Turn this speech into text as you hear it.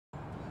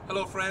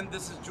Hello friend,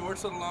 this is George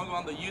Sotolongo.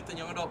 I'm the Youth and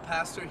Young Adult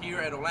Pastor here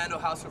at Orlando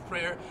House of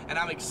Prayer, and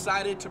I'm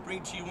excited to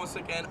bring to you once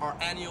again our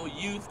annual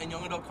Youth and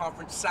Young Adult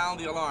Conference,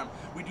 Sound the Alarm.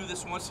 We do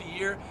this once a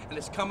year, and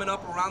it's coming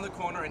up around the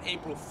corner in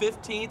April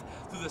 15th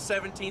through the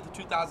 17th of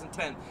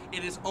 2010.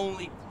 It is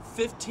only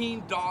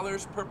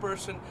 $15 per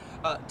person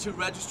to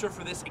register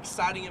for this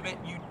exciting event.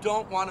 You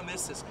don't want to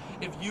miss this.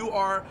 If you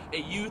are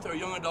a youth or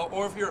young adult,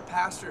 or if you're a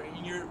pastor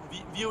and you're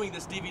viewing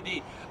this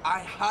DVD,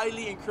 I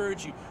highly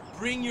encourage you,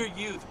 bring your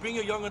youth, bring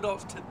your young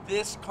adults to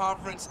this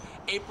conference,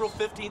 April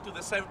 15th through the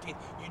 17th.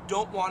 You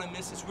don't want to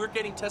miss this. We're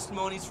getting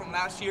testimonies from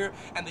last year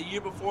and the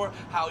year before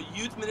how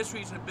youth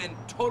ministries have been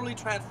totally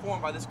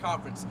transformed by this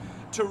conference.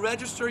 To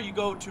register, you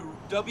go to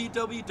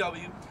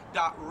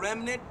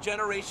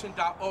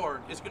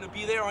www.remnantgeneration.org. It's going to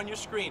be there on your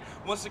screen.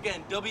 Once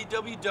again,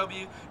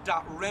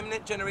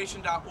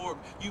 www.remnantgeneration.org.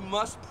 You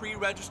must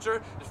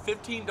pre-register. It's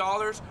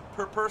 $15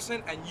 per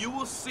person, and you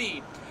will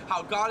see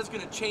how God is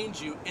going to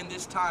change you in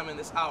this time, in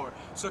this hour.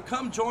 So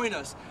come join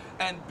us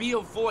and be a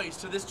voice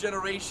to this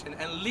generation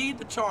and lead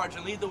the charge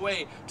and lead the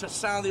way to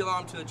sound the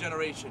alarm to the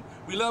generation.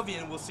 We love you,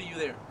 and we'll see you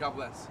there. God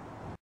bless.